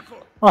me.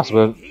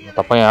 Nossa,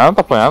 tá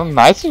apanhando.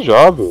 Nice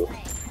job.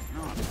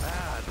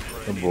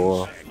 Muito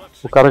boa.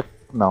 O cara...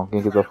 Não,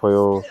 quem quiser foi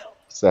o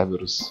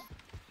Cerberus.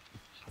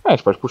 É, a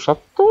gente pode puxar a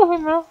torre,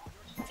 né?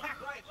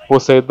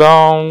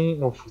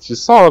 Poseidon... Se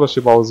sola o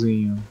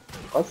Chibalzinho.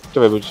 Quase que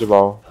tiver ver o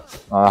Chibal.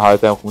 Na real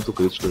tem muito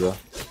crítico já.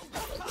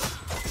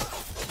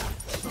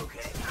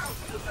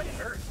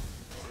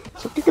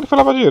 Só que ele foi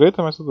lá pra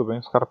direita, mas tudo bem,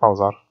 os caras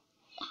pausaram.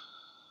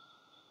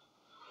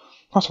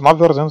 Nossa,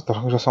 9 horas antes,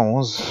 já são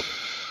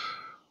 11.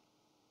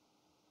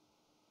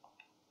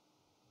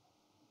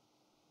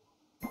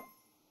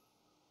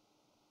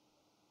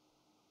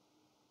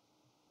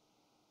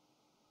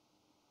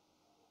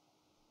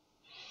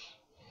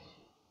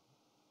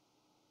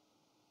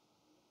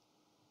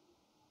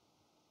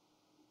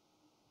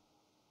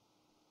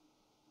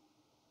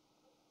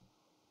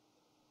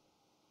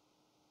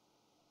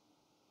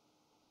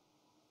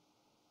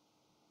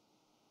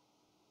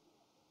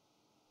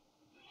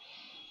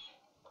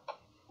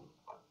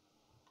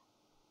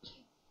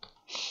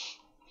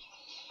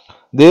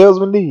 Deus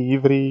me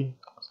livre.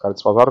 Os caras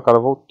despausaram, o cara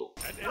voltou.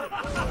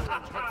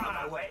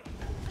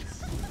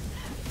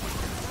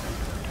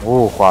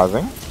 Quase,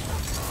 hein?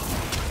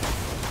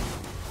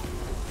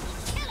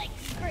 Killing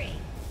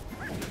spree.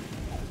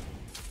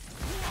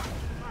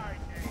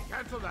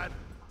 Cancel that.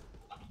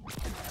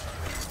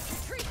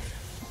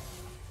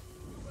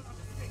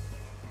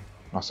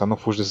 Nossa, eu não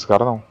fujo desses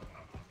caras não.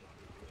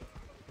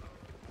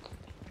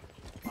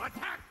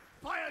 Attack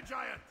Fire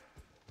Giant.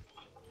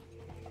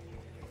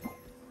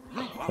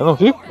 Eu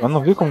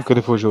não vi como que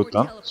ele fugiu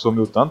tanto,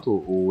 sumiu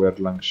tanto o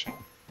Erlang.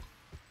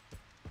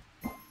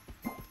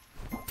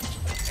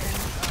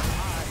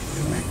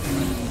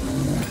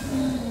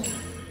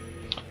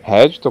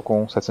 Red, tô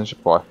com 700 de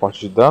power. Porte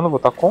de dano, vou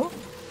estar com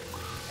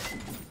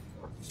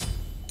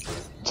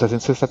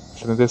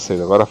 776.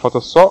 Agora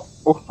falta só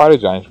o Fire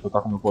Giant, vou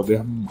estar com meu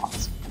poder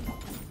máximo.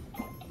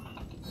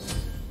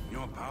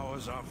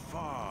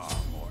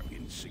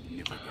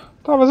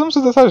 Tá, mas eu não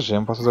preciso dessa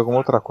gema, posso fazer alguma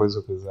outra coisa se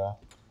eu quiser.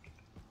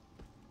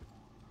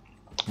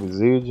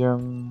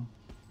 Obsidian.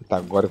 Tá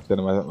agora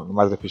tendo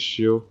mais F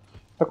Shield.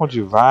 Tá com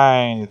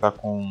Divine, tá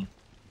com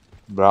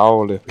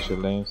Brawler,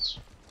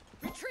 Pestilência.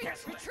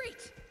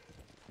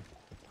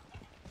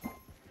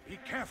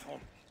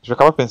 Já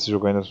acaba pensando esse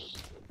jogo ainda.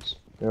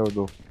 Eu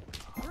dou.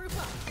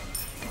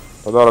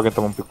 Toda hora alguém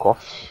toma um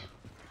pick-off.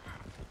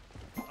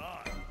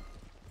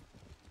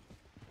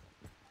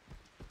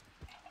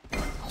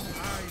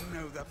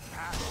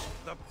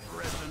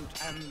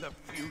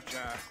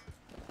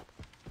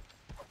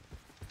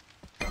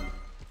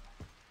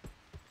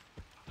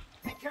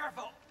 Be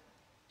careful!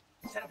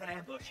 Set up an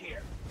ambush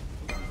here.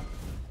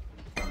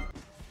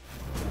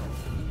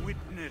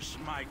 Witness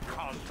my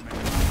cosmic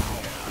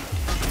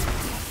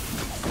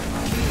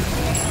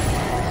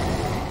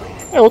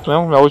É outro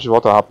mesmo, minha ult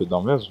volta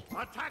rapidão mesmo.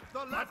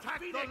 attack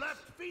the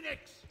left Phoenix.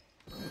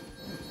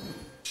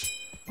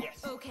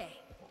 Yes. Okay.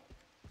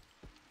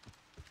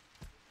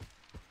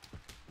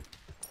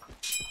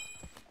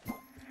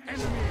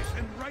 Enemies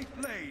in right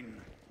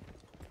lane.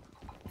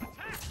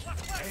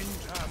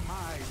 Enter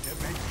my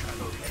dimension.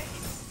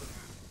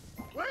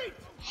 Wait!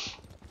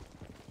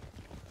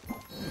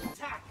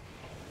 Attack!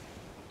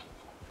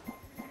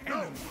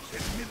 Enemies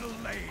in middle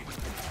lane.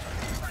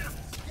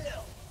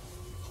 Still.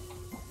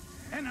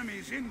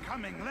 Enemies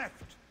incoming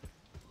left.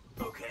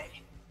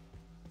 Okay.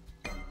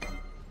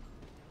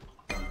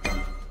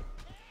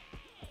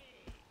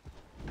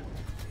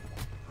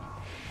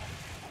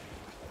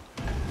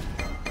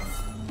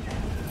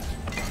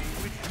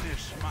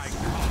 Witness my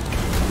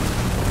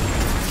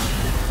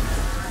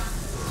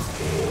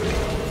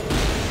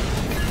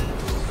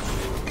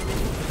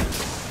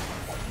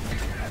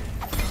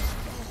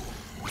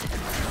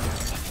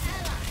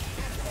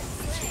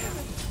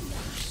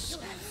You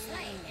have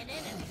slain an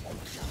enemy.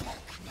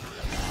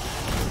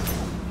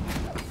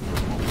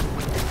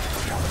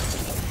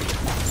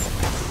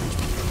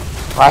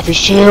 Vai,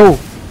 Fichil!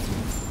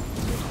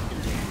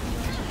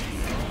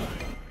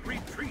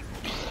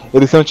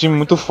 Eles têm um time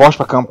muito forte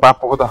pra acampar a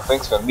porra da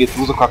Fênix, velho.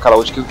 Medusa com aquela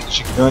ult, que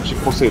gigante,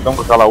 Poseidão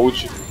com aquela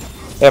ult.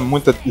 É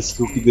muita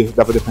skill que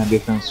dá pra defender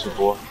Fênix de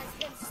boa.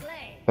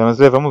 Pelo menos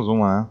levamos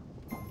uma, né?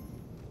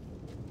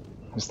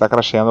 Está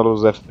crasheando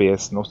os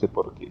FPS, não sei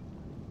porquê.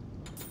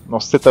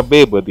 Nossa, você tá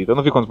bêbado? Eu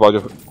não vi quanto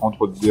poder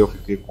eu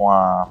fiquei com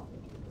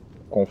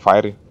o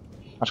Fire.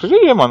 Acho que eu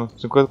GG, mano.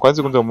 40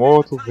 segundos eu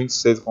morto,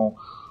 26 com...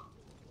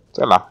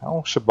 Sei lá, é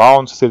um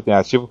Shibal, não sei se ele tem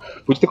ativo.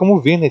 Podia ter como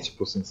ver, né?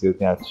 Tipo assim, se ele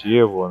tem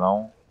ativo ou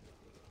não.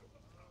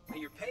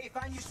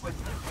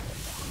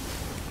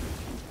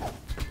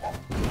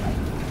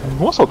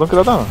 Nossa, o dano que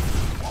dá dano.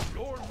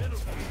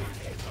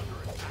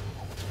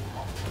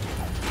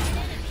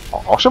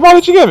 Ó o Shibal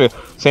de game.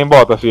 Sem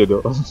bota,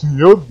 filho.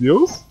 Meu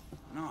Deus.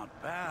 not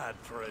bad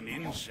for an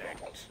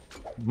insect.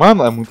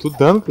 Mano, é muito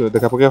dano, filho.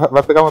 Daqui a pouco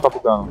vai pegar o top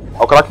dano.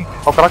 Ó o Kraken,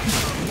 ó o Kraken.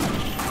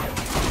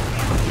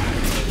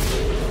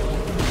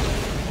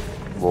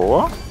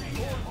 Boa.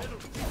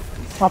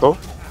 Matou.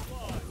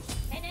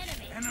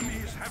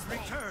 Enemies have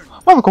returned.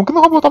 Mano, como que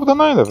não roubou o top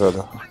dano ainda,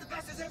 velho?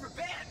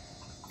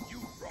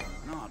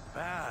 Not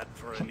bad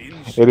for an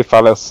insect.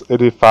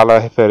 Ele fala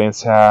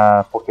referência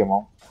a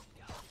Pokémon.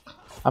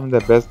 I'm the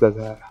best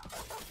that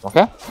como que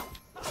é?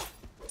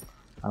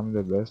 I'm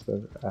the best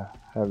that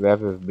have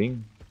ever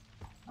been.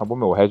 Acabou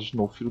meu head de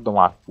novo, filho de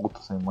uma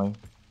puta sem mãe.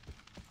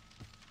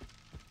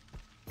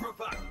 Group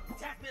up.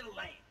 Attack middle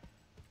lane.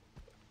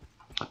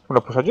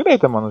 Melhor puxar a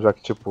direita, mano, já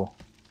que tipo...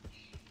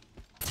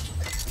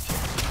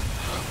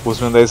 Os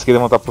meninos da esquerda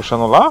vão estar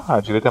puxando lá,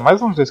 a direita é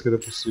mais longe da esquerda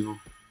possível.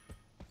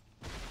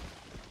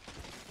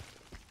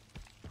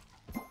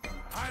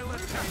 I'll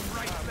attack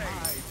right lane.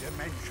 My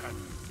dimension.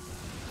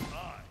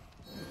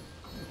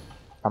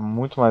 Tá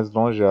muito mais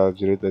longe a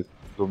direita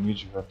do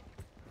mid, velho.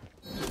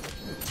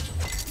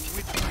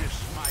 Witness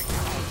my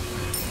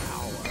cosmic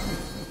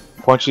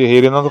power. Ponte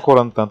Rei não tá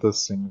colando tanto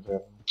assim,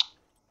 velho.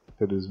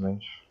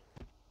 Infelizmente.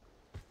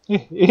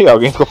 Ih,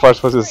 alguém ficou fora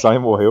de posição e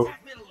morreu. Attack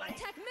middle lane.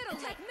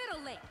 Attack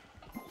middle lane.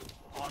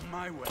 On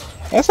my way.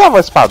 Essa é a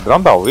voz padrão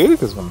da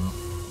Willis, mano?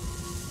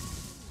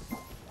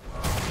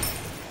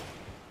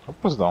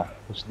 Pois não, a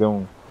gente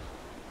deu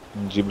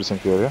um dibre sem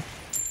querer.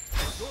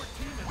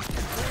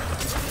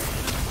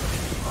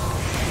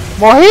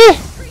 Morri!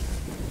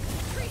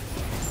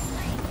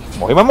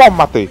 Morri, mas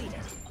matei.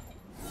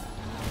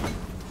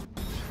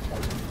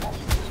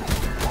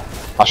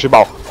 Ah,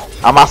 Shibal.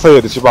 Amassa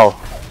ele, Shibal.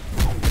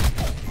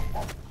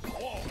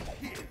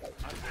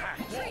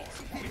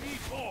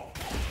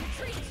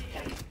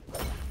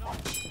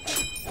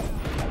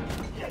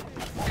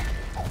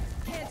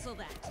 Cancel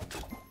that.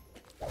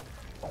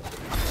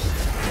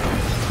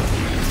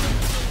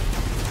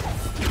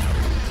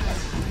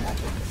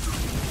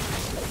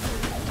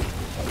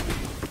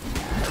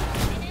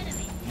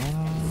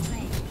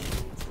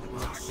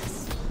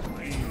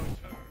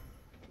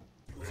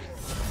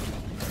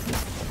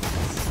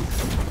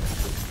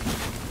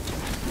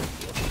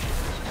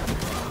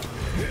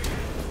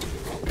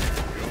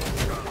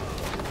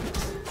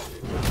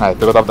 Ah,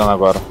 então eu tava dando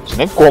agora. Não tinha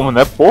nem como,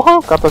 né? Porra,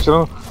 o cara tá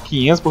tirando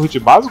 500 por hit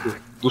básico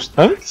dos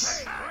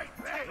tanques.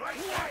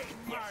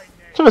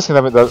 Deixa eu ver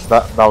se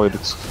dá o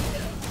Elix.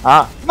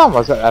 Ah, não,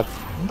 mas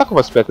não tá com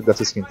mais perto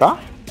dessa skin, tá?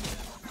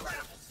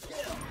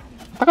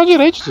 Tá com a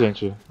direita,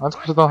 gente. Antes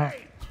que você dá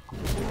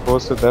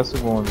fosse 10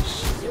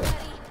 segundos.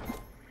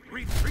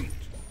 Retreat.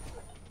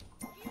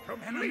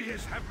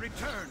 Enemies have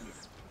returned.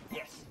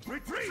 Yes.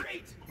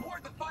 Retreat!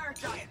 Board the fire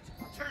giant.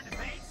 Turn to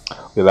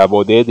base. Pelo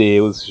amor de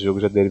Deus, esse jogo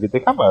já deveria ter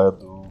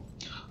acabado.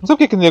 Não sei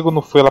por que o nego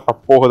não foi lá pra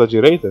porra da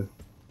direita.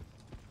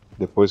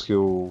 Depois que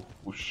o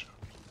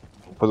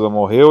Possível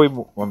morreu e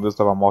o Anubis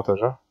estava morta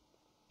já.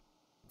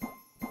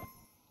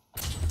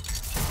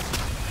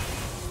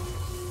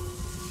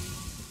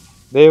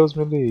 Deus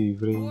me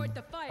livre.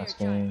 Mas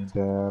quem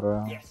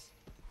dera. Yes.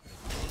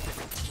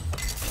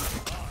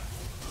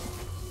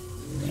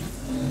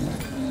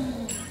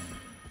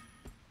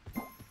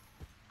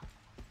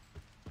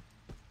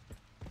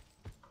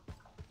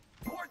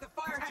 Board the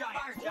fire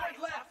giant. Ward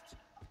left.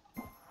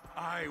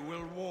 I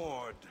will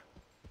ward.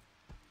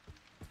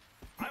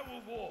 I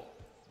will ward.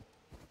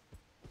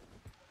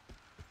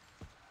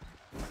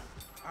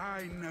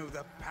 I know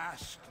the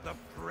past, the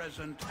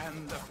present,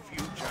 and the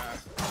future.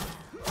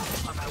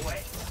 On my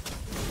way.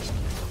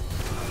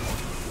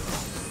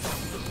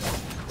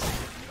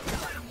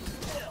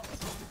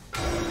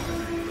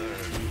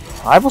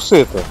 Ai,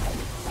 você, tá?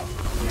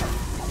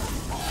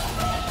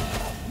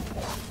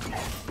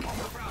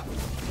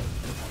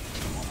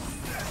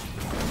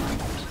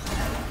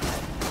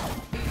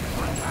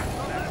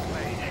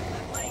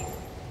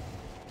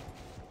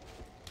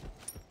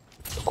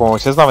 Com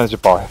 890 de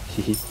power.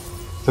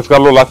 Se eu ficar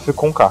lulado, eu fico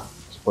com 1k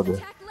de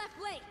poder.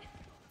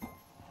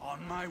 On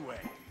my way.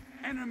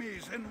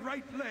 Enemies in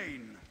right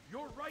lane.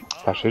 Your right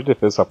Tá cheio de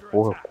defesa essa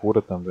porra,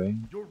 cura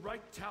também. Your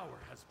right tower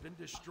has been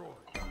destroyed.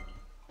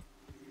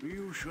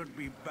 You should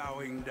be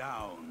bowing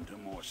down to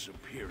more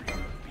superior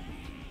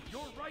beings.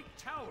 Your right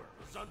tower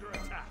is under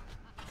attack.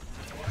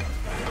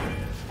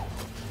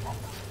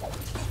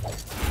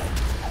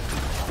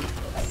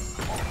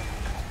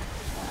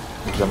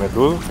 Já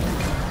medusa.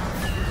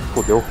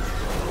 Fudeu.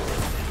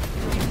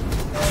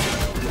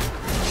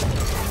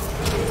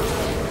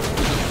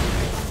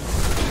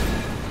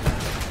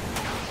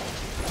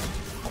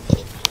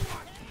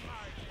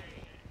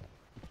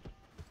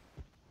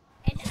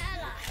 An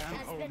ally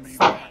has Hold been me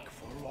slain. back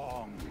for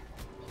long.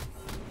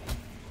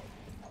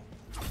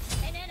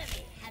 An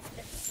enemy has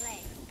been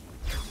slain.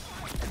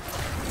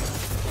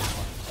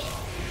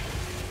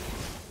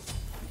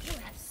 You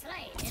have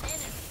slain an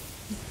enemy.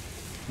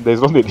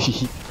 Desde onde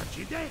ele.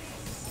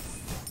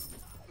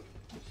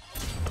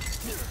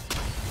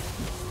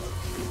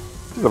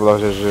 Precisa dar o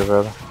GG,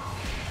 velho.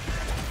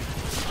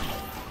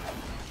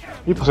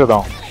 Ih,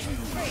 Poseidon.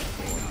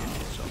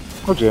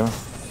 O Jimmy.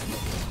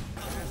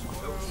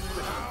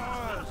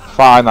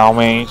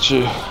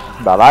 Finalmente.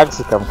 Dá like,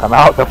 se inscreve no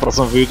canal. Até o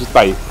próximo vídeo.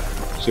 Tá aí.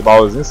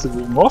 Chibalzinho.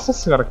 Nossa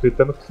senhora,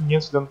 acreditando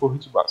 500 de dano por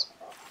hit básico.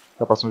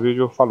 Até o próximo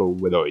vídeo. Falou,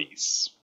 é nóis.